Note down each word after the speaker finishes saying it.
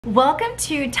Welcome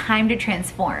to Time to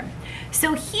Transform.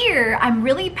 So here, I'm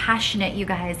really passionate, you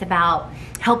guys, about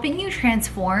helping you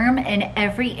transform in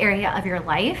every area of your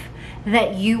life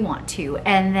that you want to.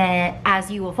 And that as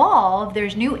you evolve,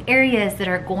 there's new areas that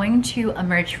are going to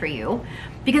emerge for you.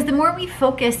 Because the more we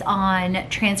focus on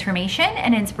transformation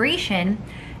and inspiration,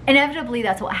 inevitably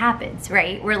that's what happens,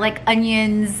 right? We're like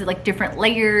onions, like different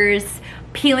layers,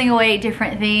 peeling away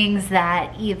different things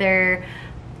that either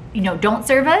don't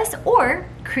serve us, or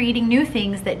creating new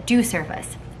things that do serve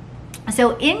us.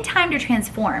 So in Time to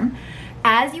Transform,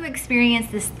 as you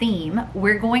experience this theme,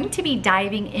 we're going to be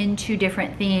diving into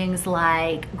different things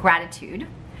like gratitude,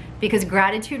 because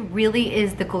gratitude really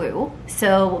is the glue.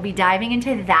 So we'll be diving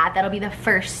into that. That'll be the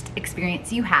first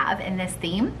experience you have in this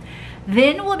theme.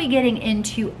 Then we'll be getting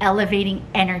into elevating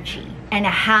energy and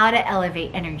how to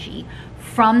elevate energy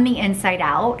from the inside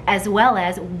out, as well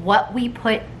as what we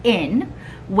put in,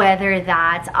 whether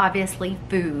that's obviously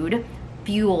food,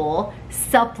 fuel,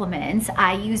 supplements.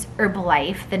 I use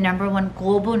Herbalife, the #1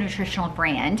 global nutritional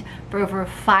brand, for over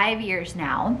 5 years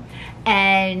now.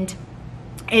 And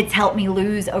it's helped me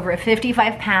lose over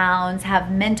 55 pounds,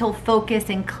 have mental focus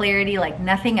and clarity like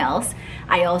nothing else.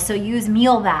 I also use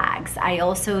meal bags. I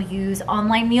also use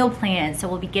online meal plans. So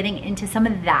we'll be getting into some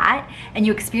of that, and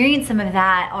you experience some of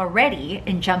that already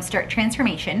in Jumpstart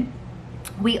Transformation.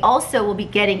 We also will be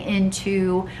getting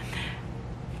into,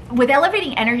 with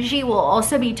elevating energy, we'll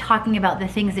also be talking about the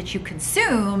things that you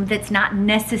consume that's not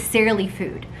necessarily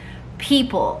food.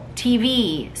 People,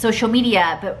 TV, social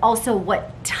media, but also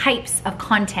what types of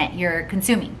content you're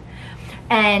consuming.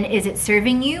 And is it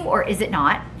serving you or is it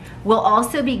not? We'll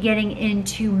also be getting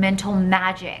into mental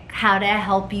magic, how to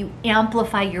help you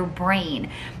amplify your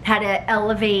brain, how to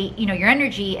elevate, your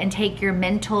energy and take your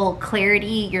mental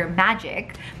clarity, your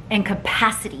magic and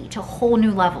capacity to whole new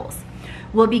levels.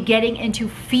 We'll be getting into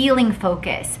feeling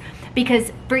focus,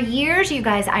 because for years, you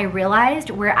guys, I realized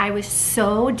where I was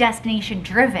so destination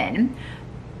driven,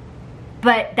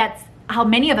 but that's how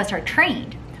many of us are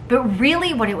trained. But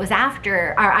really what it was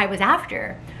after, or I was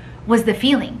after, was the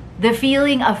feeling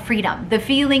of freedom, the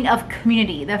feeling of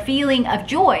community, the feeling of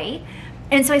joy.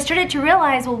 And so I started to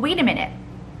realize, well, wait a minute.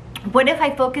 What if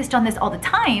I focused on this all the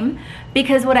time?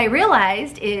 Because what I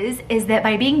realized is that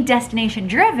by being destination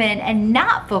driven and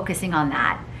not focusing on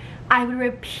that, I would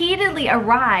repeatedly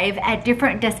arrive at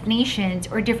different destinations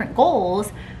or different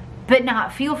goals, but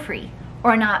not feel free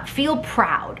or not feel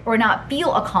proud or not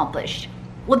feel accomplished.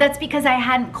 Well, that's because I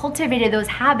hadn't cultivated those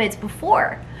habits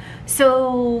before.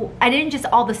 So I didn't just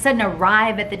all of a sudden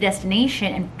arrive at the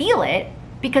destination and feel it,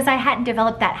 because I hadn't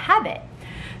developed that habit.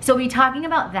 So we'll be talking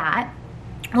about that.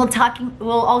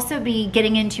 We'll also be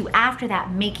getting into, after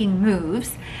that, making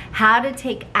moves, how to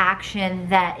take action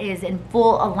that is in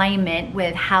full alignment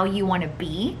with how you want to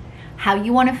be, how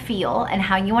you want to feel, and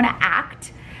how you want to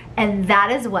act, and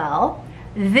that as well.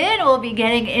 Then we'll be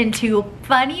getting into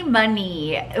funny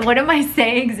money. One of my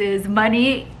sayings is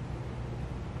money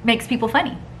makes people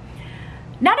funny.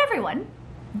 Not everyone,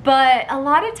 but a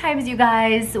lot of times, you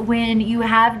guys, when you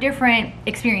have different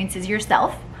experiences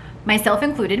yourself, myself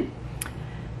included,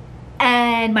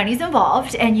 and money's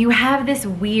involved, and you have this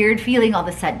weird feeling all of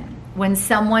a sudden when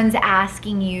someone's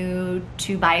asking you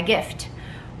to buy a gift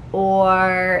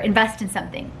or invest in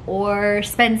something or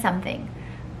spend something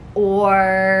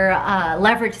or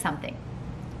leverage something.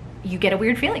 You get a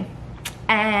weird feeling,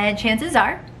 and chances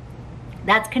are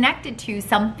that's connected to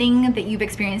something that you've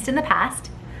experienced in the past,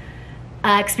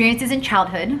 experiences in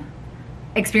childhood,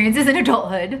 experiences in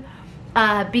adulthood.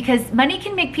 Because money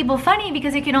can make people funny,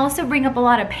 because it can also bring up a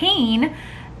lot of pain.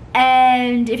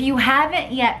 And if you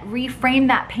haven't yet reframed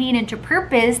that pain into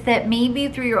purpose, that maybe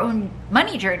through your own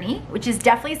money journey, which is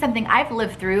definitely something I've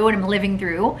lived through and I'm living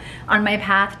through on my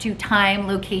path to time,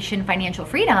 location, financial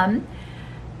freedom,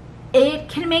 it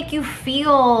can make you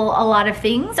feel a lot of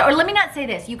things. Or let me not say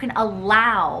this, you can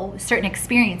allow certain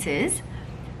experiences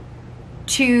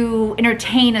to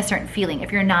entertain a certain feeling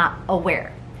if you're not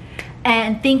aware.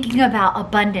 And thinking about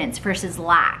abundance versus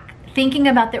lack. Thinking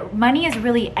about that money is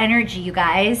really energy, you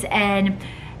guys, and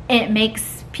it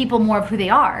makes people more of who they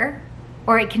are,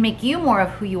 or it can make you more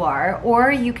of who you are,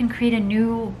 or you can create a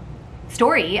new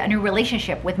story, a new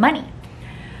relationship with money.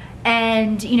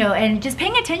 And, and just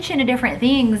paying attention to different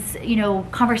things,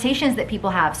 conversations that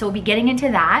people have. So we'll be getting into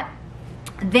that.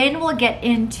 Then we'll get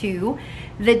into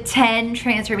the 10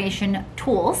 transformation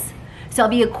tools. So I'll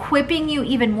be equipping you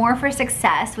even more for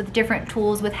success with different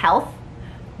tools with health,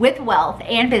 with wealth,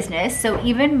 and business. So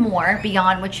even more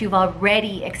beyond what you've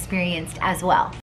already experienced as well.